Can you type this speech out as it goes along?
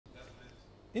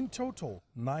In total,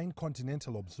 9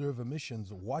 continental observer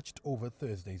missions watched over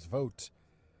Thursday's vote.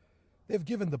 They've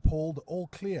given the poll the all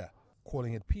clear,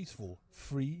 calling it peaceful,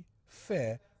 free,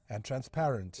 fair and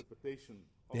transparent.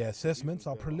 Their assessments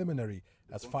are preliminary,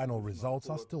 as final results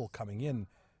are still coming in,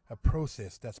 a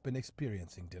process that's been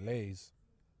experiencing delays.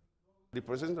 The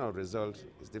presentation of results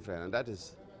is different, and that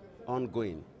is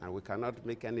ongoing, and we cannot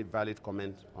make any valid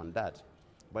comment on that.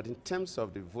 But in terms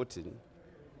of the voting,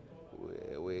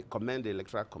 we commend the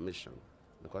Electoral Commission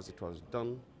because it was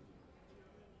done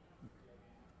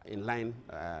in line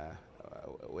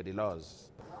with the laws.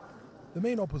 The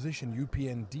main opposition,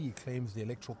 UPND, claims the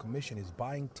Electoral Commission is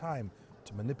buying time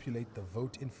to manipulate the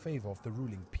vote in favor of the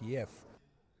ruling PF.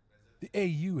 The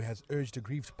AU has urged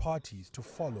aggrieved parties to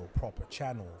follow proper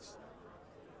channels.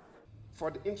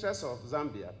 For the interests of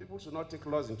Zambia, people should not take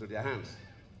laws into their hands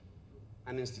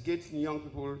and instigate young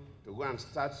people to go and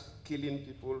start killing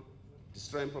people,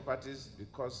 destroying properties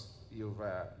because you've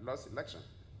lost election.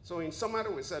 So in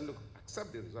summary, we said, look,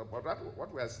 accept the result. But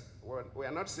we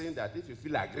are not saying that if you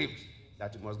feel aggrieved,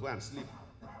 that you must go and sleep.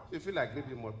 If you feel aggrieved,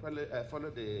 you must follow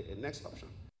the next option.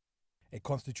 A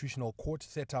constitutional court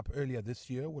set up earlier this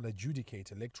year will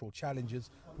adjudicate electoral challenges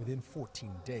within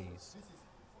 14 days.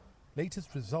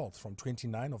 Latest results from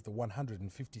 29 of the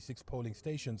 156 polling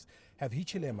stations have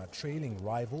Hichilema trailing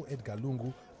rival Edgar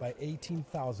Lungu by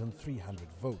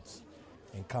 18,300 votes.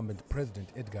 Incumbent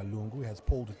President Edgar Lungu has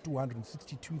polled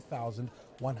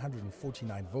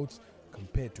 262,149 votes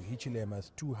compared to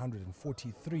Hichilema's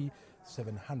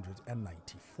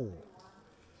 243,794.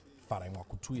 Farai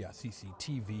Mwakutuya,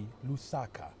 CCTV,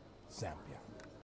 Lusaka, Zambia.